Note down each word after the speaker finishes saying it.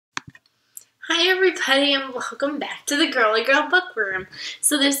Hi everybody and welcome back to the Girly Girl Book Room.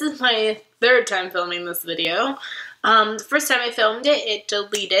 So this is my third time filming this video. The first time I filmed it, it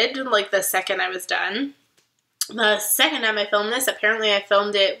deleted like the second I was done. The second time I filmed this, apparently I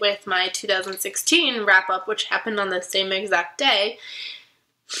filmed it with my 2016 wrap-up, which happened on the same exact day.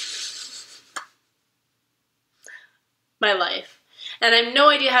 My life. And I have no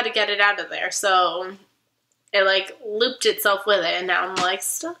idea how to get it out of there, so it like looped itself with it and now I'm like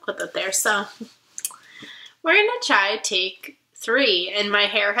stuck with it there. So we're gonna try take 3 and my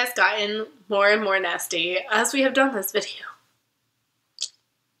hair has gotten more and more nasty as we have done this video.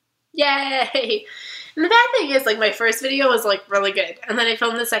 Yay! And the bad thing is like my first video was like really good and then I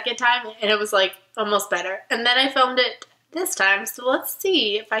filmed the second time and it was like almost better. And then I filmed it this time, so let's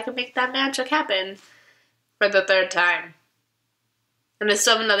see if I can make that magic happen for the third time. And I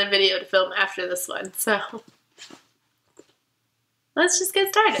still have another video to film after this one, so let's just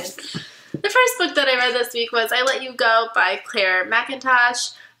get started. The first book that I read this week was I Let You Go by Claire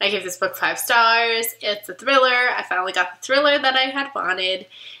McIntosh. I gave this book 5 stars. It's a thriller. I finally got the thriller that I had wanted.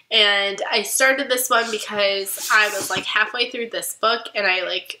 And I started this one because I was like halfway through this book and I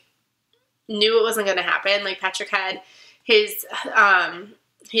like knew it wasn't going to happen. Like Patrick had his,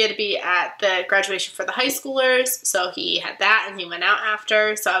 he had to be at the graduation for the high schoolers, so he had that and he went out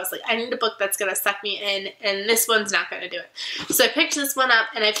after. So I was like, I need a book that's going to suck me in, and this one's not going to do it. So I picked this one up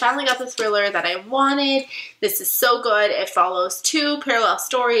and I finally got the thriller that I wanted. This is so good. It follows 2 parallel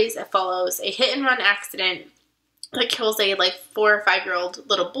stories. It follows a hit-and-run accident that kills a like 4 or 5-year-old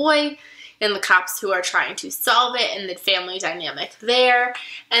little boy and the cops who are trying to solve it and the family dynamic there.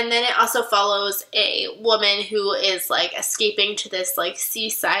 And then it also follows a woman who is like escaping to this like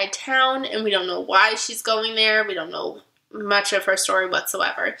seaside town and we don't know why she's going there. We don't know much of her story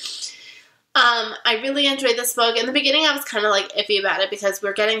whatsoever. I really enjoyed this book. In the beginning I was kind of like iffy about it because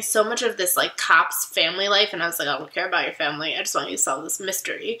we're getting so much of this like cops family life and I was like, I don't care about your family. I just want you to solve this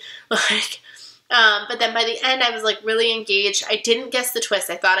mystery. But then by the end, I was like really engaged. I didn't guess the twist.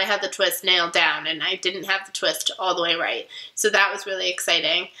 I thought I had the twist nailed down and I didn't have the twist all the way right. So that was really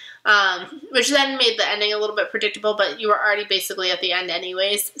exciting, which then made the ending a little bit predictable, but you were already basically at the end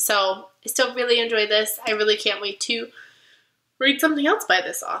anyways. So I still really enjoyed this. I really can't wait to read something else by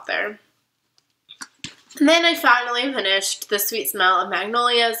this author. And then I finally finished The Sweet Smell of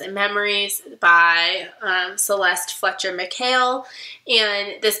Magnolias and Memories by Celeste Fletcher McHale,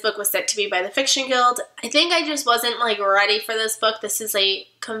 and this book was sent to me by the Fiction Guild. I think I just wasn't like ready for this book. This is a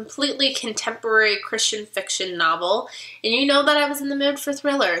completely contemporary Christian fiction novel, and you know that I was in the mood for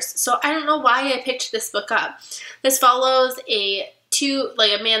thrillers, so I don't know why I picked this book up. This follows a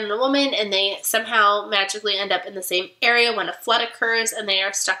man and a woman, and they somehow magically end up in the same area when a flood occurs and they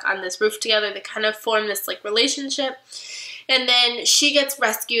are stuck on this roof together. They kind of form this like relationship, and then she gets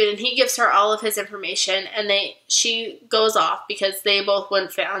rescued and he gives her all of his information and she goes off because they both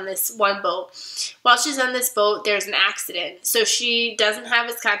wouldn't fit on this one boat. While she's on this boat, there's an accident, so she doesn't have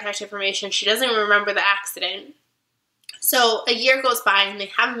his contact information. She doesn't remember the accident. So a year goes by and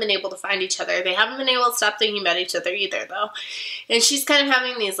they haven't been able to find each other. They haven't been able to stop thinking about each other either, though. And she's kind of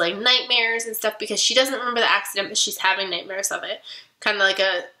having these like nightmares and stuff because she doesn't remember the accident, but she's having nightmares of it. Kind of like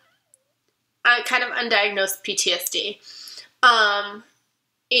a kind of undiagnosed PTSD.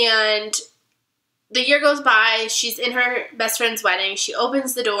 And the year goes by. She's in her best friend's wedding. She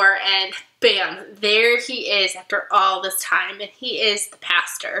opens the door and bam, there he is after all this time. And he is the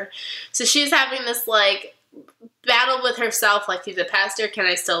pastor. So she's having this like battle with herself, like, he's a pastor, can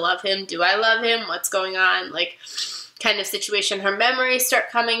I still love him, do I love him, what's going on, like, kind of situation. Her memories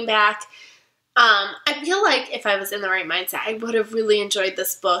start coming back. I feel like if I was in the right mindset, I would have really enjoyed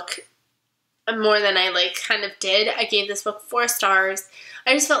this book more than I, like, kind of did. I gave this book 4 stars.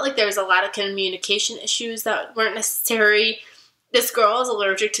 I just felt like there was a lot of communication issues that weren't necessary. This girl is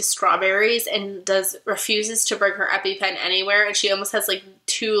allergic to strawberries and refuses to bring her EpiPen anywhere, and she almost has like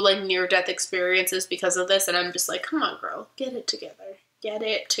 2 like near-death experiences because of this, and I'm just like, come on girl, get it together. Get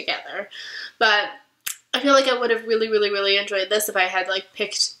it together. But I feel like I would have really, really, really enjoyed this if I had like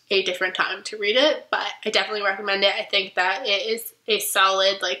picked a different time to read it, but I definitely recommend it. I think that it is a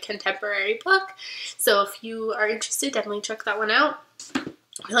solid like contemporary book, so if you are interested, definitely check that one out.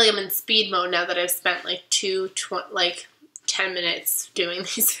 I feel like I'm in speed mode now that I've spent like 10 minutes doing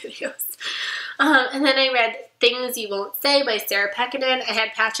these videos. And then I read Things You Won't Say by Sarah Pekkanen. I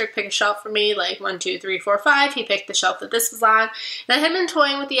had Patrick pick a shelf for me, like 1, 2, 3, 4, 5. He picked the shelf that this was on. And I had been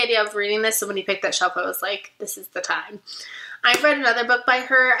toying with the idea of reading this, so when he picked that shelf, I was like, this is the time. I've read another book by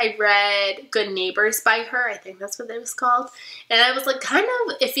her. I read Good Neighbors by her. I think that's what it was called. And I was like kind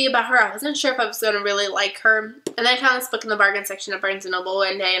of iffy about her. I wasn't sure if I was going to really like her. And then I found this book in the bargain section of Barnes & Noble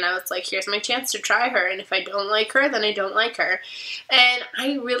one day, and I was like, here's my chance to try her. And if I don't like her, then I don't like her. And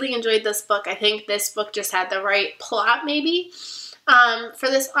I really enjoyed this book. I think this book just had the right plot, maybe. For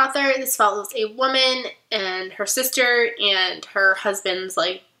this author, this follows a woman and her sister and her husband's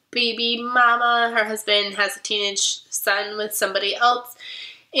like baby mama. Her husband has a teenage son with somebody else,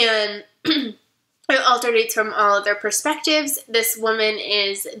 and it alternates from all of their perspectives. This woman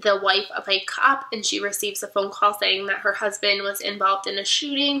is the wife of a cop, and she receives a phone call saying that her husband was involved in a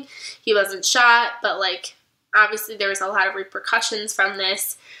shooting. He wasn't shot, but like obviously there was a lot of repercussions from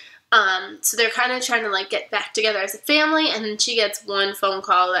this. So they're kind of trying to like get back together as a family, and then she gets one phone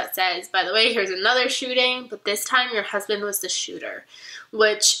call that says, by the way, here's another shooting, but this time your husband was the shooter,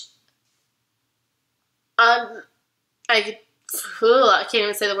 which I can't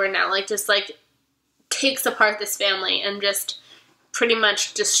even say the word now, like just like takes apart this family and just pretty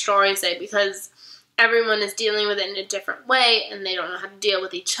much destroys it, because everyone is dealing with it in a different way and they don't know how to deal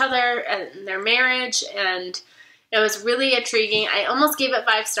with each other and their marriage. And it was really intriguing. I almost gave it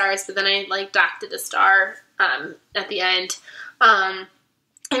 5 stars, but then I like docked it a star at the end. I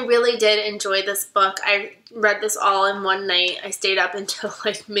really did enjoy this book. I read this all in one night. I stayed up until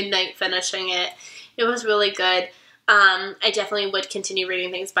like midnight finishing it. It was really good. I definitely would continue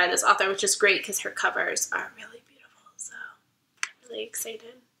reading things by this author, which is great because her covers are really beautiful. So I'm really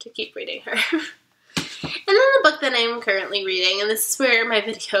excited to keep reading her. And then the book that I'm currently reading, and this is where my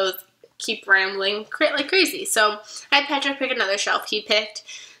videos keep rambling like crazy. So I had Patrick pick another shelf. He picked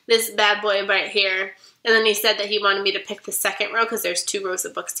this bad boy right here, and then he said that he wanted me to pick the second row because there's 2 rows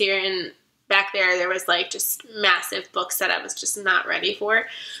of books here, and back there was like just massive books that I was just not ready for.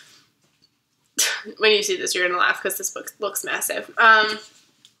 When you see this, you're gonna laugh because this book looks massive. And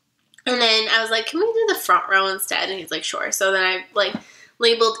then I was like, can we do the front row instead? And he's like, sure. So then I like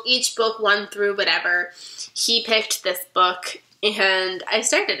labeled each book 1 through whatever. He picked this book, and I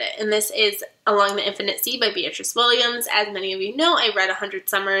started it. And this is Along the Infinite Sea by Beatrice Williams. As many of you know, I read 100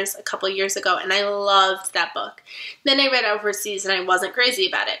 Summers a couple years ago, and I loved that book. Then I read Overseas, and I wasn't crazy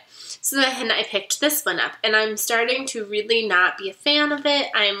about it. So then I picked this one up, and I'm starting to really not be a fan of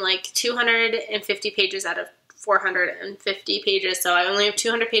it. I'm like 250 pages out of 450 pages, so I only have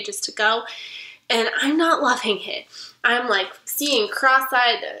 200 pages to go, and I'm not loving it. I'm like seeing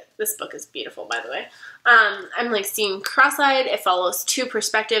cross-eyed. This book is beautiful, by the way. I'm like seeing cross-eyed. It follows 2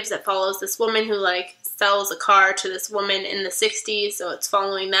 perspectives. It follows this woman who like sells a car to this woman in the 60s, so it's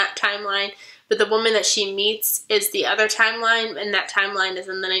following that timeline. But the woman that she meets is the other timeline, and that timeline is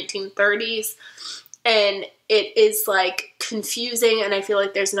in the 1930s. And it is like confusing, and I feel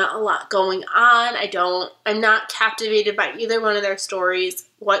like there's not a lot going on. I'm not captivated by either one of their stories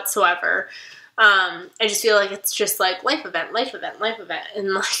whatsoever. I just feel like it's just like life event, life event, life event.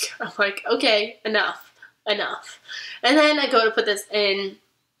 And like, I'm like, okay, enough. And then I go to put this in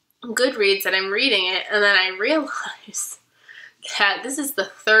Goodreads and I'm reading it, and then I realize that this is the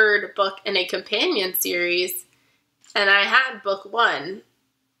 3rd book in a companion series, and I had book 1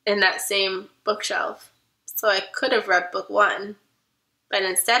 in that same bookshelf. So I could have read book 1, but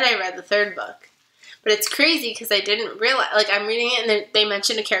instead I read the 3rd book. But it's crazy because I didn't realize, like I'm reading it and they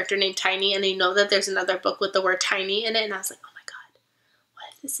mention a character named Tiny, and I know that there's another book with the word Tiny in it, and I was like, oh my god,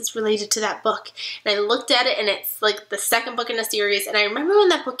 what if this is related to that book? And I looked at it, and it's like the 2nd book in a series, and I remember when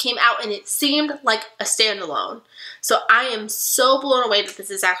that book came out and it seemed like a standalone. So I am so blown away that this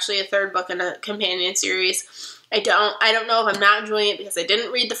is actually a 3rd book in a companion series. I don't know if I'm not enjoying it because I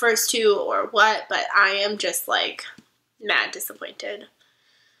didn't read the first 2 or what, but I am just like mad disappointed.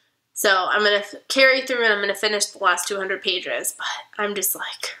 So I'm going to carry through and I'm going to finish the last 200 pages, but I'm just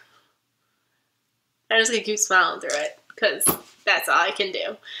like, I'm just going to keep smiling through it because that's all I can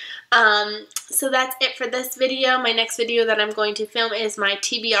do. So that's it for this video. My next video that I'm going to film is my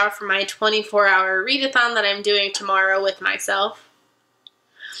TBR for my 24-hour readathon that I'm doing tomorrow with myself.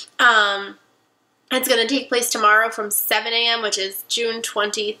 It's going to take place tomorrow from 7 a.m., which is June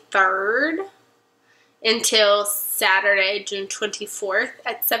 23rd, until Saturday, June 24th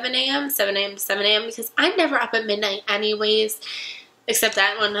at 7 a.m., 7 a.m. to 7 a.m., because I'm never up at midnight anyways, except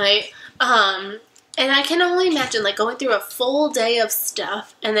that one night. And I can only imagine like going through a full day of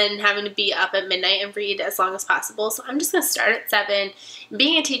stuff and then having to be up at midnight and read as long as possible. So I'm just going to start at 7.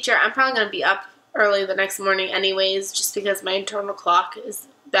 Being a teacher, I'm probably going to be up early the next morning anyways, just because my internal clock is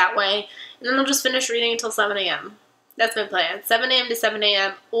that way. And then I'll just finish reading until 7 a.m. That's my plan. 7 a.m. to 7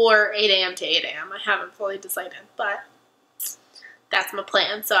 a.m. or 8 a.m. to 8 a.m. I haven't fully decided, but That's my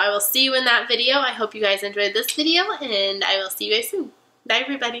plan. So I will see you in that video. I hope you guys enjoyed this video, and I will see you guys soon. Bye,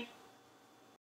 everybody.